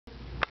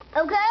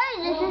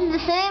Okay, this is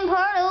the same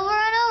part over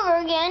and over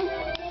again.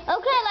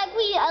 Okay, I'm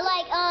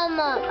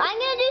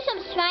gonna do some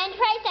shrine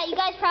price that you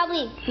guys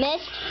probably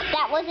missed.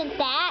 That wasn't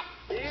that.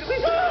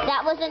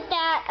 That wasn't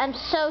that. I'm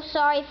so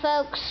sorry,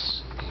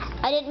 folks.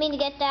 I didn't mean to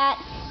get that.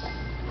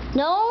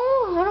 No,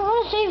 I don't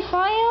want to save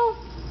file.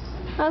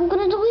 I'm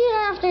gonna delete it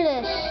after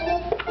this.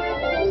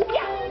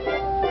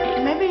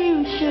 Maybe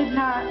you should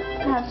not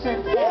have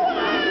said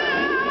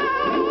that.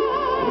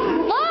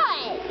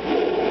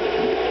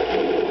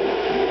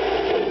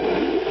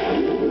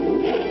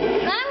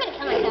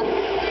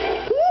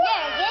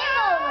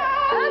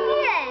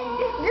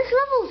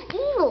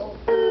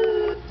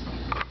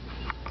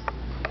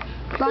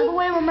 By the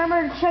way,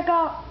 remember to check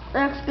out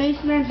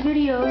Spaceman's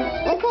videos.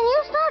 And can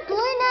you stop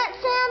doing that,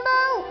 Sambo?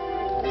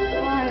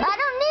 Why? I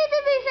don't need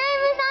to be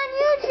famous on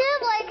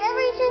YouTube like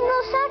every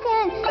single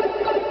second.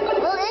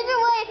 Well, either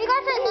way, if you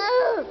guys don't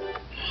know,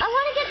 I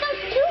want to get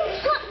those two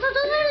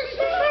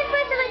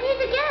that I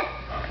need to get.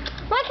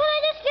 Why can't I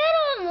just get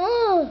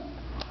them?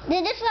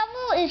 This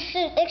level is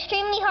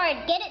extremely hard.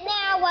 Get it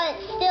now while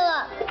it's still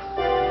up.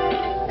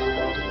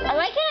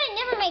 Why can't I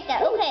never make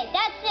that? Okay,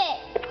 that's it.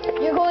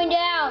 You're going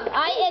down.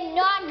 I am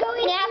not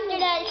going after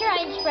that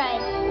shrine sprite.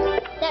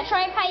 That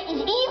shrine fight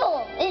is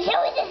evil. And so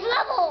is this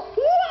level.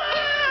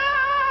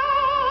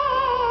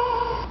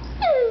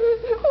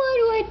 Why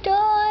do I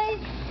die?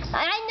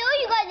 I know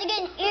you guys are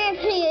getting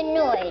irritably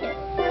annoyed.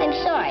 I'm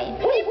sorry.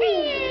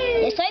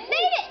 Yes, I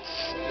made it.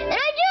 And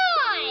I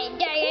died.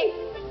 Dang it.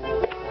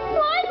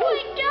 Why do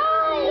I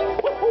die?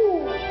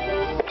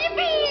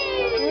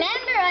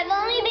 Remember, I've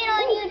only been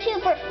on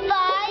YouTube for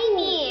 5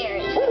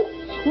 years.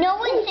 No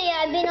one say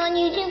I've been on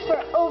YouTube for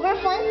over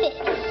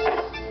 150.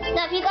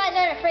 Now, if you guys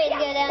aren't afraid to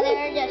go down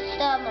there, just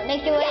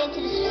make your way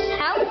into this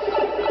house,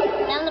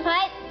 down the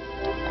pipe,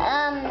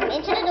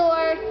 into the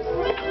door,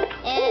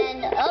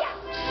 and up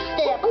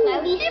the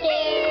cloudy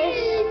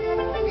stairs,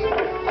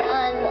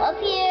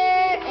 up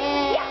here,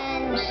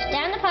 and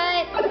down the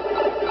pipe,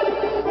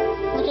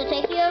 which will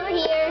take you over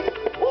here.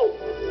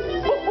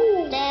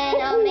 Then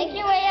make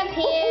your way up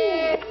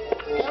here,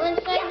 go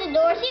inside the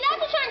door. See, that's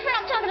the shrine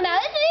I'm talking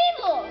about. It's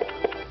evil.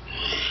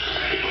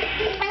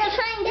 I'm gonna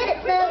try and get it,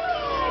 folks,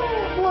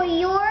 for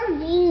your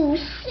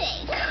view's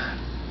sake.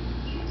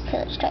 Okay,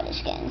 let's try this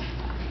again.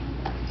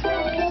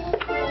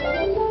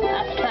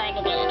 Let's try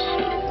to get it.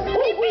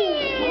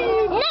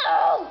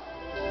 No!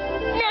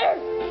 No!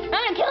 I'm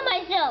gonna kill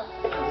myself.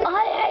 I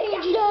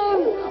hate you.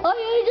 I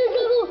hate this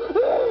level.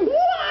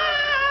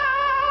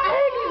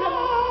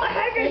 I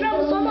hate this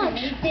level so much.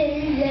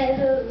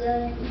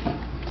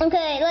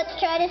 Okay, let's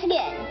try this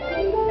again.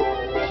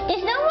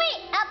 There's no way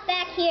up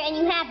back here and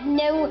you have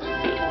no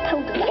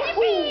poker.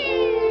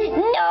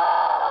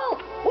 No!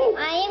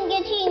 I am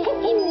getting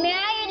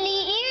mildly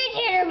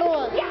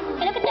irritable.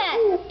 Hey, look at that.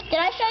 Did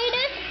I show you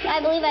this? I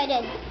believe I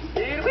did.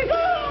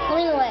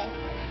 Lean away.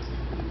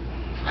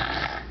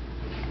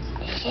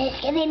 This is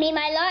giving me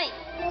my life.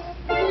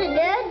 Is it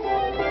dead?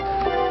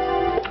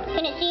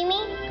 Can it see me?